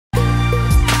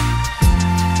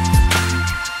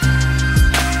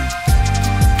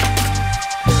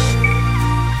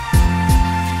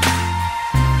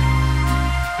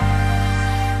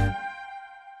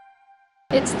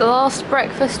It's the last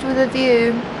breakfast with a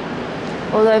view.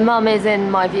 Although Mum is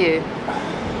in my view.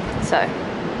 So,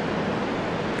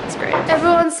 that's great.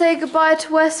 Everyone say goodbye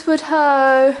to Westward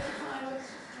Ho.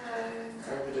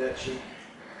 Arrivederci.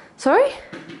 Sorry?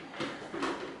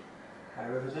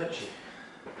 Arrivederci.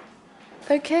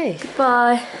 Okay.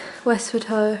 Goodbye, Westward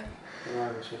Ho.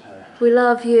 Goodbye, Westward Ho. We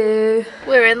love you.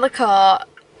 We're in the car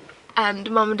and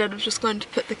Mum and Dad have just gone to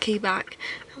put the key back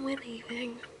and we're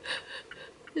leaving.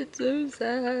 It's so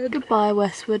sad. Goodbye,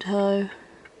 Westward Ho.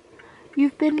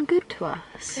 You've been good to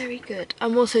us. Very good.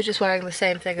 I'm also just wearing the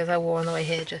same thing as I wore on the way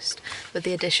here, just with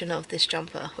the addition of this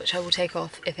jumper, which I will take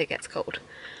off if it gets cold.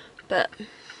 But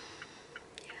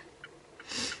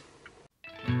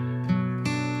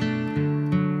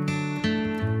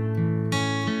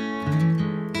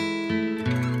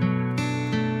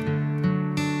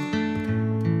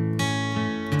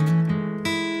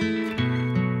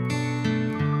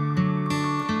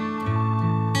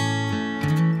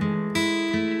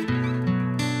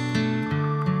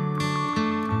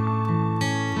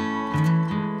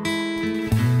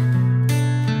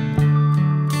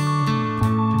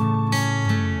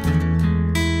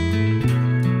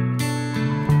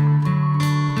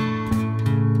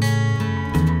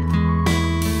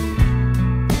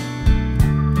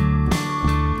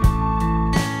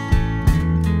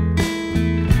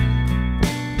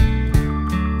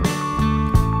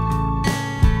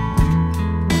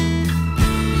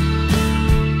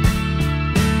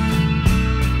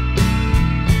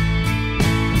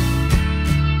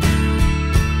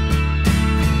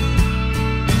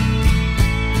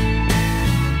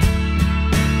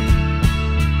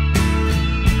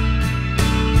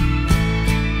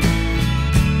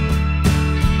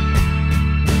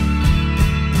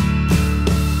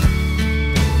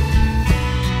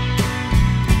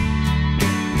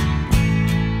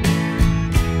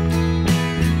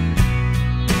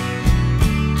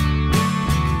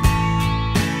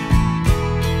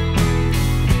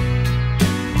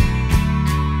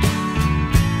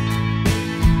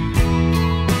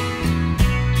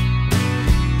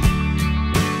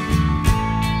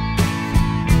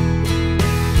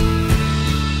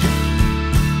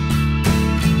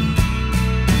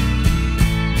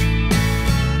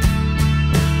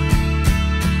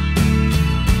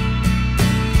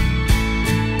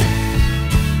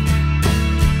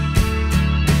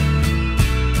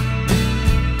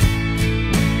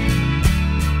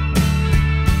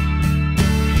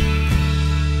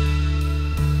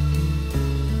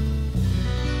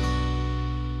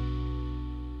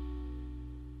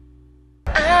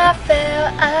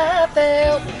I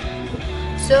felt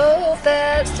so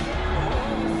fast.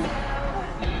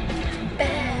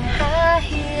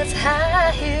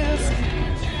 High heels,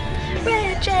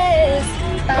 red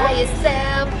dress, by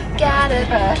yourself. Gotta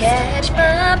catch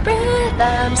my breath.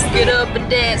 I'm just get up and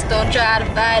dance, don't try to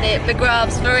fight it. Big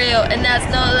Rob's for real, and that's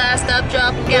no last stop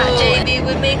drop. Got JB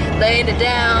with me, laying it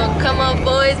down. Come on,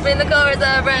 boys, bring the chorus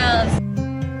around.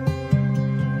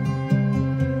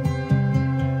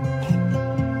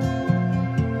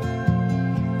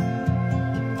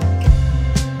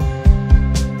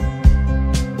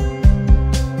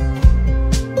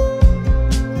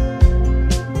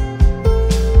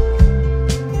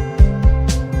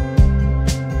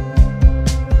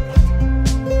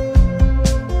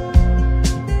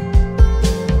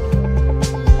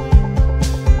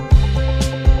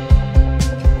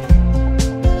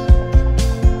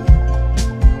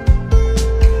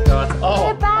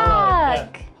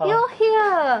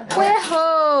 We're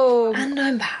home! And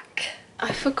I'm back.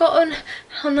 I've forgotten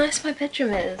how nice my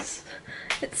bedroom is.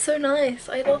 It's so nice,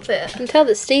 I love it. I can tell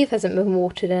that Steve hasn't been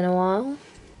watered in a while.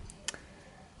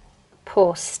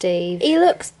 Poor Steve. He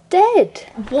looks dead.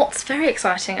 What's very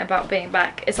exciting about being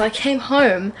back is I came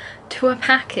home to a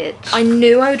package. I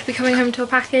knew I would be coming home to a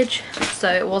package,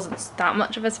 so it wasn't that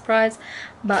much of a surprise,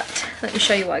 but let me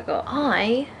show you what I got.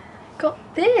 I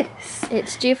got this.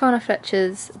 It's Giovanna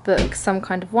Fletcher's book, Some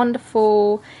Kind of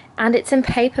Wonderful, and it's in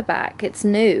paperback. It's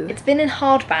new. It's been in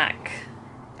hardback,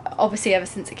 obviously ever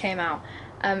since it came out.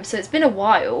 So it's been a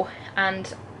while,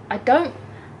 and I don't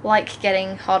like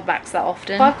getting hardbacks that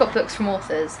often. If I've got books from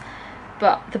authors,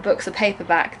 but the books are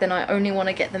paperback, then I only want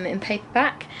to get them in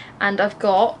paperback. And I've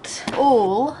got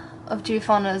all of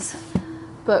Giovanna's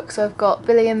books. So I've got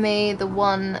Billy and Me, The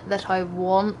One That I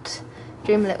Want,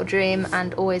 Dream a Little Dream,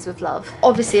 and Always with Love.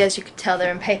 Obviously, as you can tell,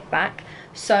 they're in paperback,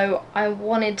 so I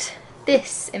wanted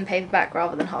this in paperback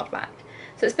rather than hardback.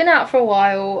 So it's been out for a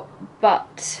while,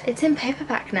 but it's in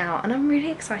paperback now, and I'm really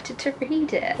excited to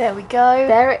read it. There we go.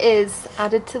 There it is,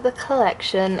 added to the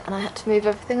collection, and I had to move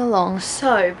everything along.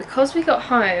 So, because we got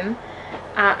home,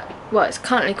 at, well, it's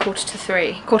currently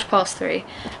 3:15,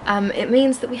 3:15. It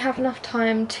means that we have enough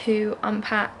time to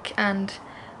unpack and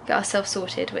get ourselves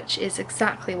sorted, which is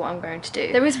exactly what I'm going to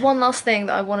do. There is one last thing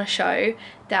that I want to show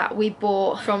that we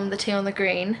bought from the Tea on the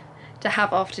Green to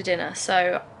have after dinner,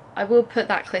 so I will put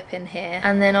that clip in here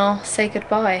and then I'll say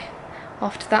goodbye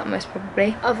after that, most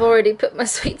probably. I've already put my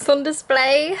sweets on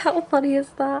display. How funny is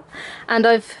that? And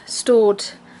I've stored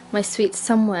my sweets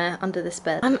somewhere under this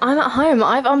bed. I'm at home.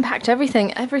 I've unpacked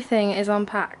everything. Everything is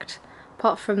unpacked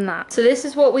apart from that. So this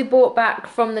is what we bought back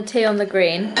from the Tea on the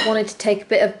Green. Wanted to take a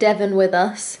bit of Devon with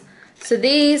us. So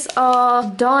these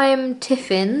are dime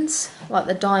tiffins, like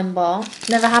the dime bar.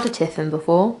 Never had a tiffin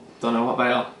before. Don't know what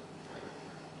they are.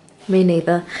 Me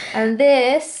neither. And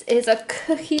this is a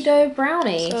cookie dough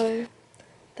brownie. So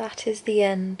that is the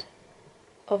end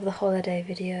of the holiday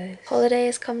video. Holiday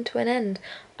has come to an end.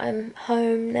 I'm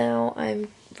home now. I'm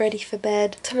ready for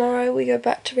bed. Tomorrow we go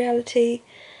back to reality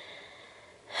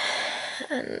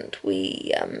and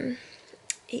we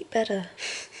eat better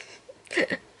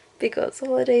because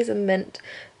holidays are meant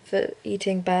for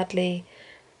eating badly,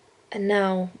 and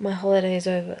now my holiday is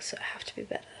over, so I have to be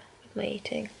better with my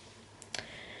eating.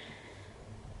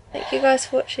 Thank you guys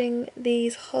for watching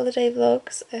these holiday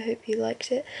vlogs. I hope you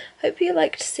liked it. Hope you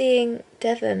liked seeing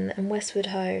Devon and Westward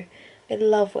Ho. I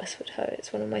love Westward Ho.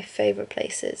 It's one of my favourite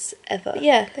places ever. But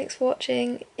yeah, thanks for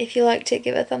watching. If you liked it,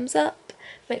 give it a thumbs up.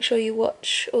 Make sure you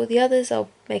watch all the others. I'll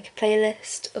make a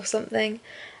playlist or something.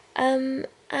 And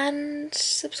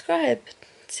subscribe.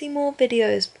 See more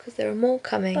videos because there are more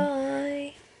coming.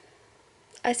 Bye.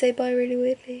 I say bye really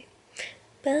weirdly.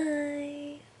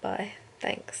 Bye. Bye.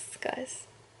 Thanks, guys.